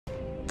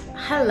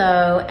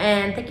Hello,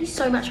 and thank you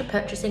so much for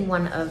purchasing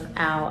one of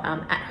our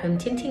at-home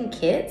tinting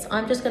kits.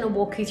 I'm just going to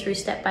walk you through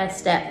step by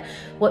step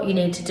what you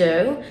need to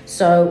do.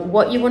 So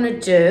what you want to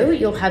do,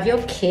 you'll have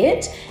your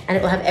kit and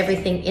it will have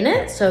everything in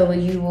it. So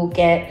you will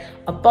get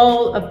a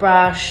bowl, a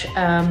brush,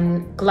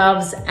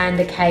 gloves and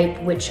a cape,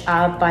 which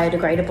are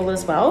biodegradable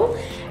as well.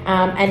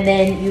 And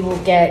then you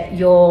will get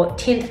your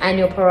tint and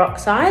your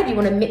peroxide. You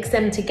want to mix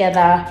them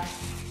together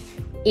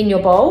in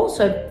your bowl,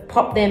 so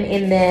pop them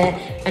in there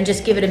and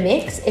just give it a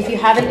mix. If you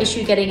have an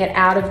issue getting it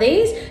out of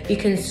these, you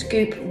can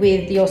scoop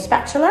with your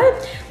spatula.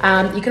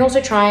 You can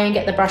also try and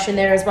get the brush in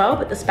there as well,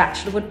 but the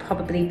spatula would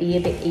probably be a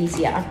bit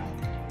easier.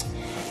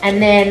 And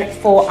then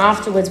for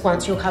afterwards,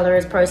 once your color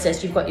is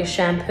processed, you've got your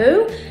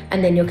shampoo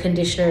and then your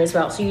conditioner as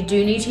well. So you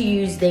do need to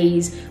use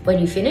these when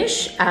you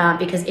finish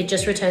because it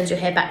just returns your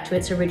hair back to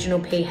its original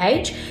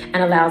pH and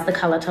allows the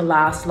color to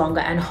last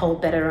longer and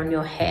hold better on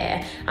your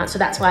hair. So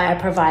that's why I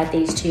provide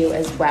these to you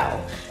as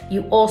well.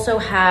 You also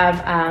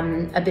have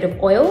a bit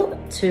of oil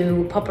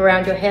to pop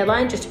around your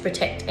hairline just to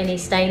protect any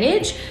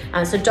stainage.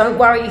 So don't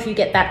worry if you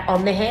get that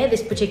on the hair.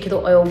 This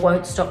particular oil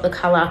won't stop the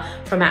color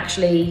from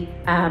actually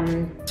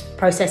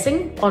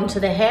processing onto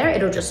the hair.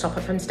 It'll just stop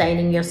it from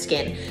staining your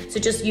skin.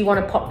 So just you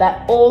want to pop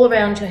that all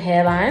around your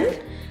hairline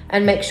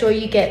and make sure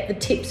you get the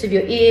tips of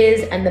your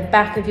ears and the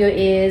back of your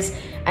ears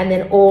and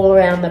then all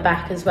around the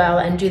back as well,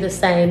 and do the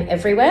same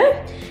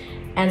everywhere.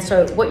 And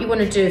so what you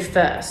want to do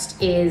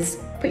first is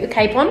put your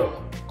cape on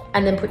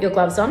and then put your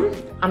gloves on.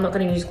 I'm not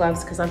going to use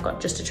gloves because I've got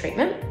just a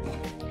treatment.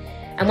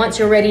 And once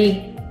you're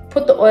ready,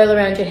 put the oil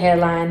around your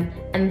hairline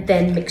and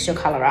then mix your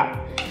color up.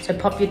 So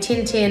pop your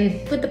tint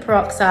in with the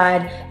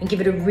peroxide and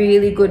give it a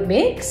really good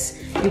mix.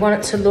 You want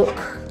it to look,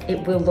 it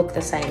will look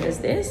the same as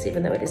this,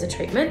 even though it is a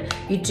treatment.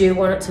 You do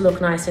want it to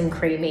look nice and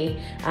creamy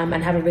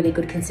and have a really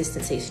good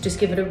consistency. So just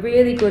give it a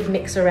really good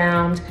mix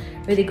around,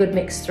 really good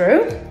mix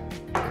through.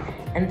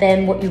 And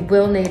then what you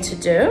will need to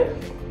do,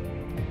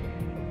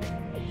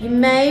 you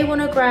may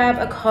want to grab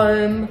a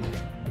comb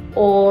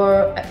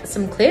or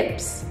some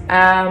clips.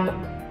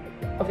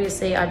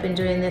 Obviously I've been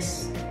doing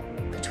this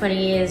 20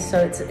 years, so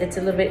it's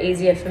a little bit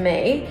easier for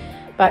me,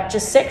 but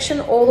just section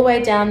all the way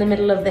down the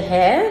middle of the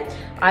hair.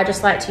 I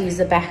just like to use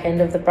the back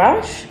end of the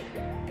brush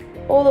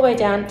all the way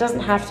down. It doesn't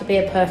have to be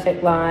a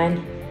perfect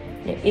line.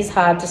 It is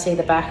hard to see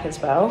the back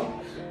as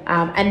well.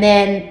 And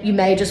then you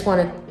may just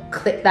want to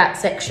clip that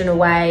section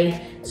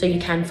away so you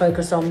can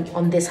focus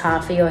on this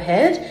half of your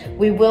head.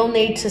 We will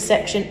need to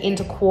section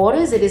into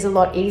quarters. It is a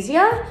lot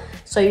easier.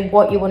 So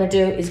what you want to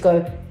do is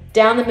go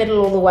down the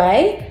middle all the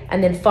way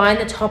and then find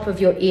the top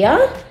of your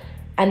ear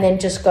and then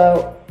just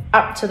go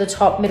up to the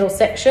top middle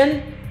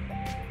section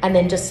and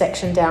then just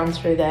section down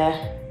through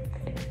there.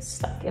 It's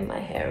stuck in my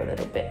hair a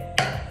little bit.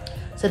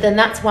 So then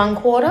that's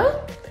 1/4,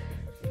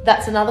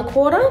 that's another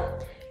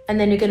 1/4, and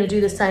then you're going to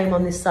do the same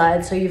on this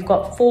side. So you've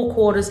got 4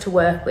 quarters to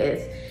work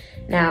with.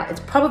 Now it's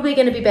probably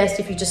going to be best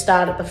if you just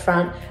start at the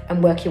front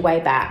and work your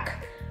way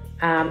back.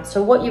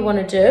 So what you want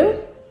to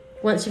do,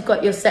 once you've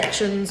got your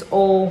sections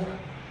all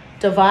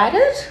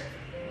divided,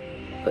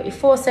 got your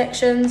 4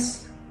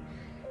 sections,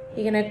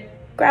 you're going to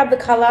grab the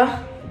color,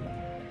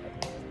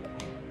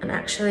 and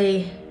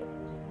actually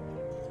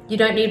you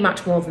don't need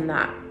much more than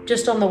that,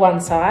 just on the one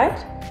side,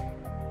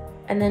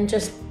 and then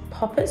just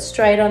pop it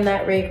straight on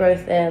that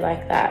regrowth there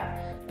like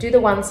that. Do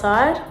the one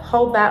side,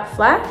 hold that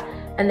flat,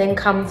 and then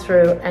come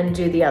through and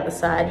do the other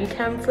side. You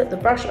can flip the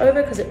brush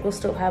over because it will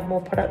still have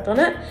more product on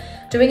it.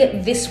 Doing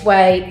it this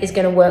way is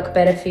going to work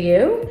better for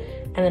you,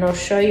 and then I'll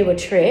show you a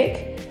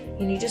trick.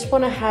 And you just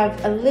want to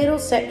have a little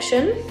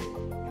section.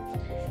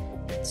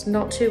 It's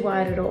not too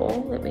wide at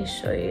all. Let me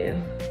show you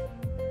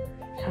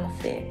how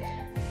thick.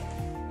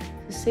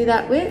 You see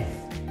that width?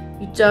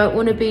 You don't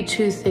want to be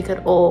too thick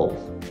at all.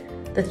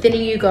 The thinner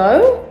you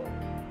go,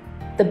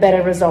 the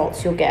better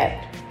results you'll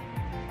get.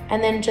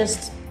 And then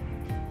just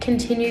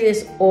continue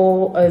this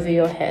all over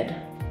your head.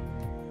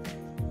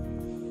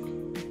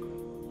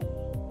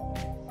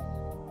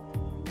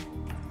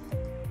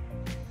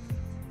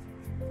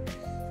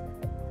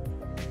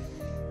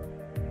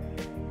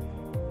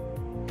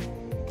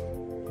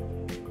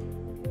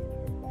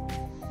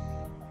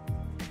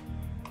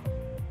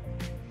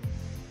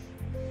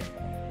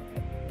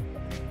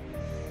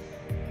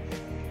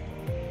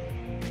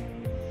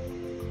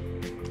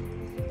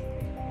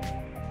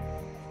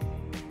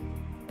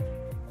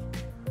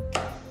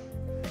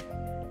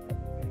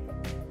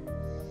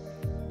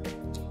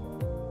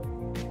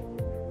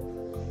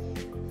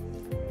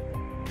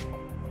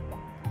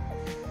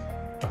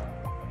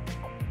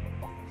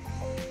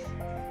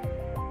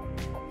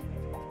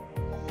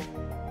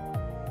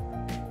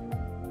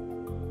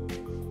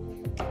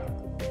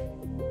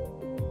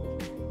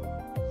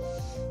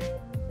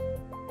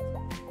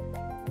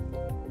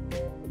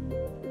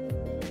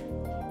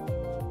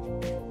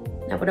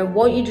 Now what I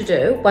want you to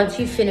do, once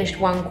you've finished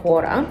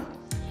 1/4,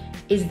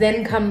 is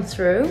then come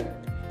through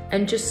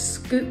and just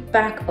scoop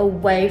back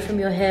away from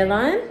your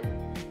hairline,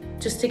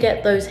 just to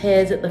get those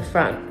hairs at the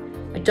front.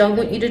 I don't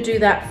want you to do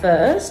that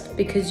first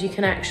because you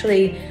can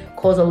actually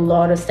cause a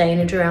lot of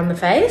stainage around the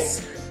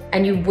face.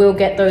 and you will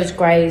get those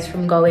grays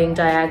from going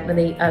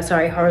diagonally,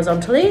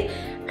 horizontally.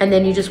 And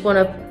then you just want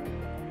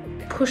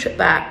to push it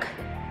back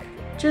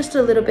just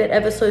a little bit,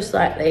 ever so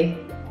slightly.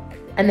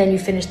 And then you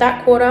finish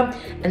that quarter,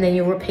 and then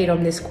you'll repeat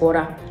on this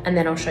quarter, and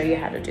then I'll show you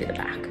how to do the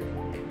back.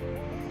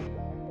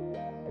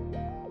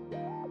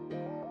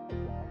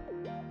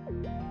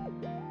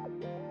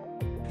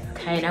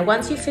 Okay, now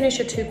once you finish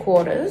your 2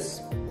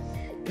 quarters,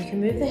 you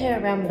can move the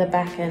hair around with the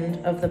back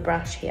end of the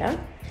brush here.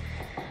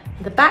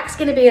 The back's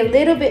gonna be a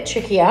little bit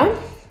trickier.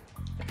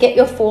 Get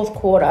your 4th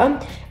quarter,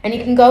 and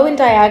you can go in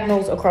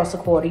diagonals across a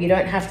quarter. You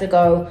don't have to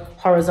go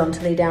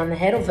horizontally down the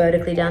head or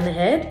vertically down the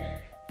head.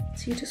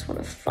 So you just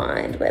wanna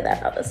find where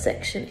that other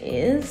section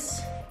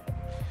is.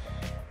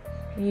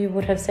 You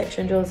would have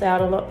sectioned yours out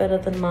a lot better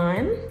than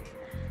mine.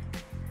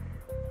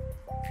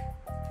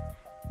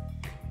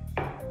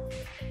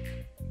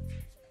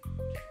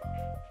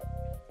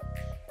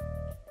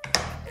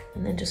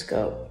 And then just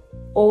go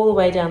all the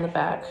way down the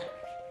back.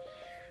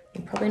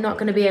 You're probably not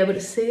going to be able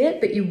to see it,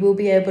 but you will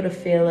be able to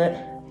feel it.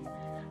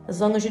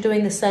 As long as you're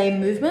doing the same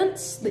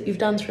movements that you've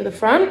done through the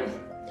front,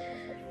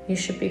 you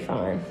should be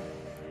fine.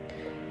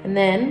 And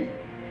then,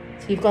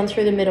 so you've gone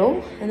through the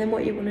middle, and then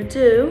what you want to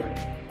do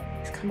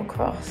is come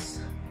across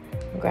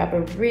and grab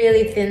a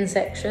really thin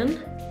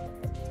section,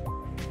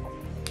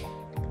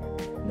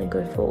 and then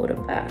go forward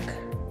and back.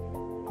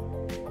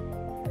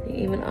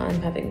 Even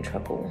I'm having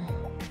trouble.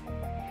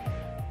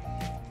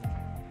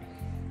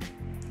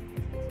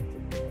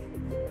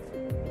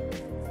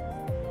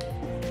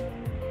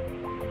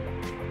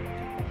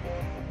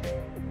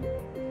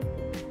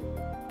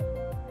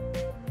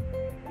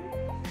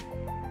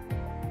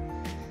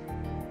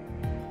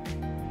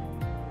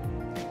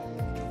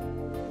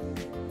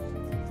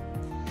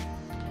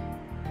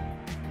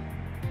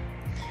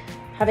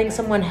 Having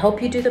someone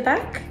help you do the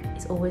back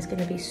is always going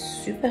to be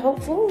super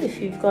helpful if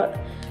you've got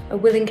a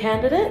willing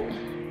candidate.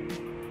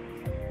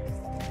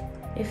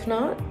 If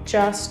not,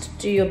 just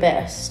do your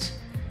best.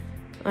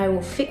 I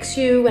will fix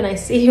you when I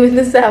see you in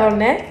the salon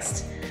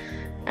next.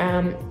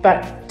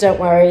 But don't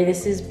worry,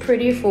 this is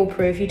pretty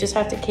foolproof. You just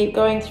have to keep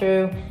going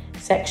through,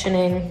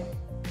 sectioning.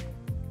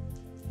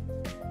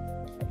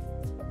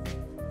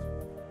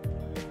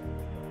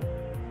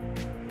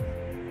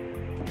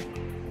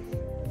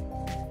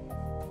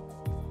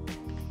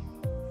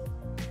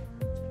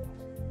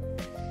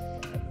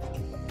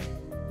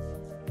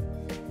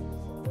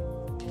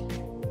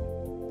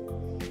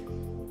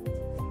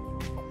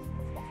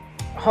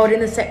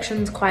 Holding the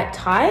sections quite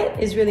tight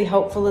is really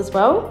helpful as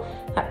well.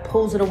 That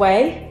pulls it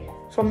away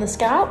from the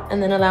scalp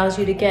and then allows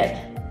you to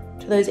get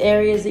to those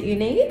areas that you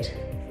need.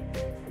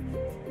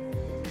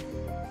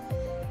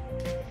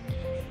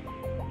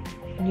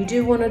 And you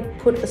do want to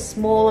put a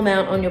small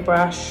amount on your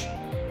brush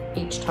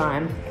each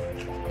time,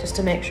 just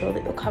to make sure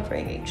that you're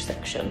covering each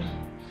section.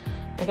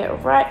 I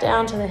get right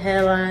down to the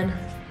hairline.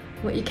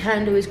 What you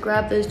can do is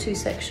grab those 2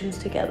 sections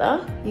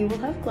together. You will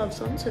have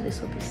gloves on, so this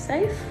will be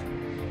safe.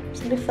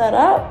 Just lift that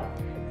up.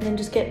 And then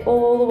just get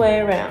all the way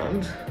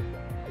around.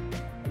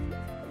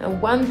 Now,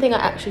 one thing I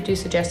actually do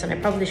suggest, and I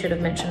probably should have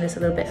mentioned this a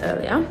little bit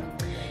earlier,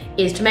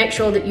 is to make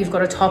sure that you've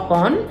got a top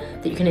on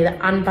that you can either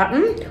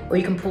unbutton or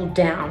you can pull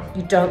down.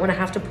 You don't want to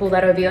have to pull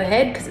that over your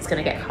head because it's going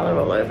to get color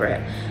all over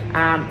it.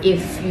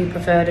 If you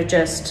prefer to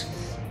just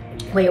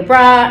wear your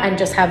bra and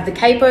just have the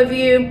cape over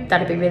you,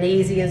 that'd be really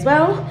easy as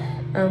well.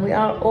 We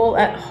are all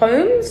at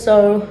home,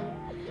 so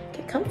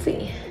get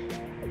comfy.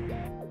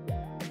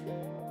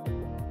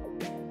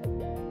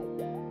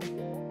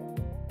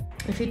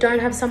 If you don't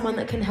have someone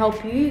that can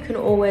help you, you can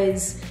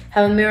always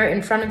have a mirror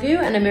in front of you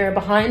and a mirror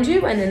behind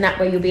you, and then that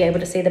way you'll be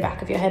able to see the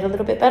back of your head a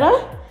little bit better.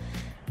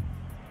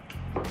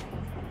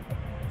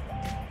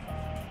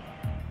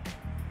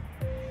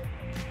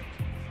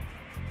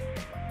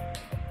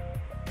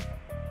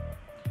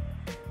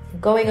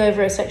 Going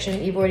over a section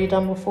that you've already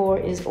done before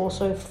is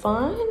also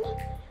fine.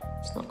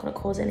 It's not going to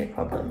cause any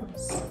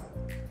problems.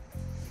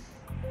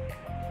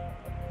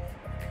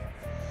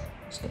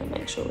 Just going to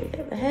make sure we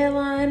get the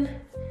hairline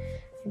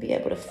and be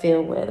able to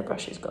feel where the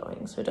brush is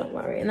going, so don't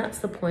worry. And that's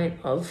the point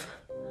of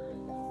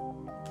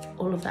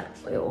all of that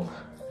oil.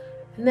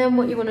 And then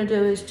what you want to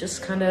do is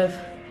just kind of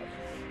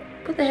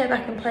put the hair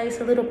back in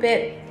place a little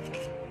bit,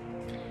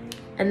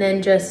 and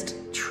then just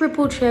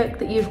triple check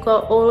that you've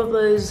got all of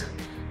those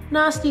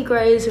nasty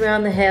grays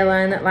around the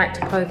hairline that like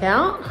to poke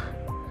out.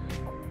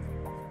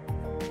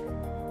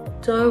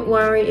 Don't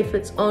worry if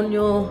it's on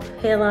your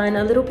hairline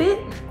a little bit.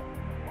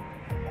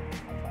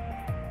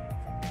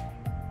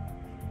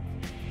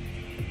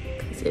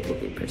 It will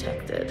be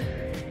protected.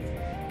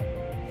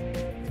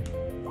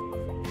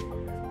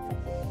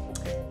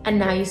 And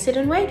now you sit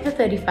and wait for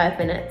 35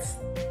 minutes.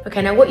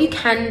 Okay, now what you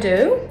can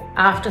do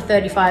after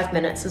 35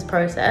 minutes is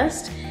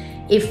processed,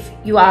 if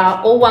you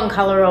are all one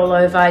color all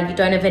over, you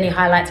don't have any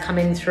highlights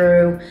coming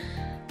through,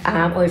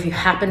 or if you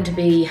happen to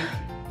be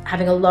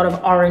having a lot of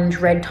orange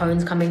red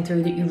tones coming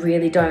through that you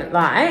really don't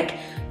like,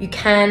 you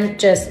can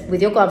just,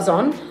 with your gloves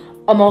on,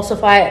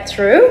 emulsify it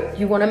through.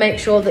 You want to make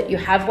sure that you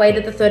have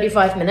waited the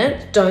 35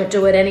 minutes. Don't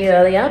do it any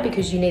earlier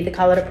because you need the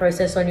color to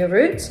process on your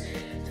roots.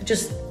 So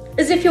just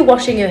as if you're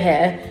washing your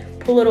hair,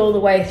 pull it all the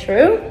way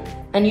through,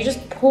 and you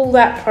just pull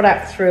that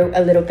product through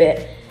a little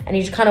bit, and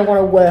you just kind of want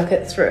to work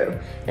it through.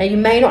 Now you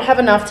may not have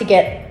enough to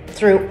get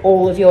through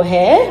all of your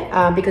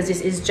hair because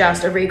this is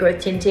just a regrowth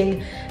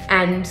tinting,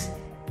 and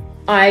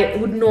I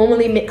would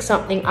normally mix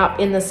something up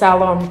in the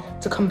salon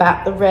to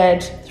combat the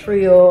red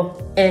through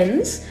your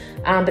ends.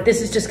 But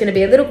this is just going to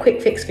be a little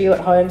quick fix for you at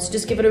home. So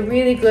just give it a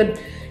really good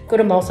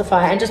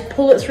emulsifier and just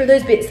pull it through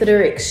those bits that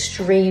are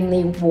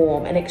extremely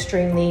warm and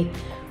extremely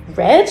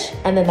red,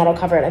 and then that'll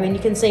cover it. I mean, you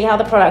can see how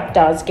the product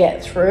does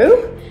get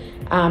through,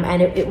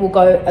 and it will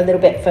go a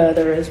little bit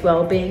further as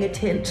well, being a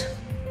tint.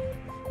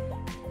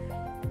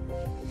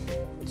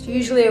 It's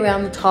usually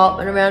around the top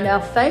and around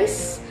our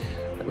face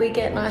that we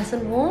get nice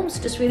and warm.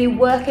 So just really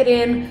work it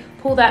in,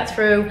 pull that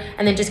through,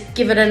 and then just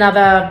give it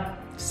another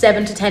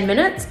 7 to 10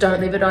 minutes. Don't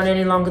leave it on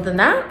any longer than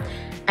that.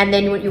 And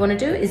then what you want to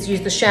do is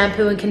use the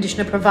shampoo and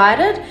conditioner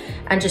provided,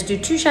 and just do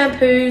 2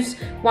 shampoos,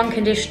 1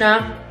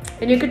 conditioner,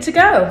 and you're good to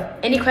go.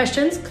 Any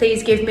questions,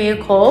 please give me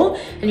a call,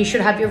 and you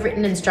should have your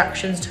written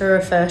instructions to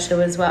refer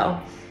to as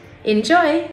well. Enjoy.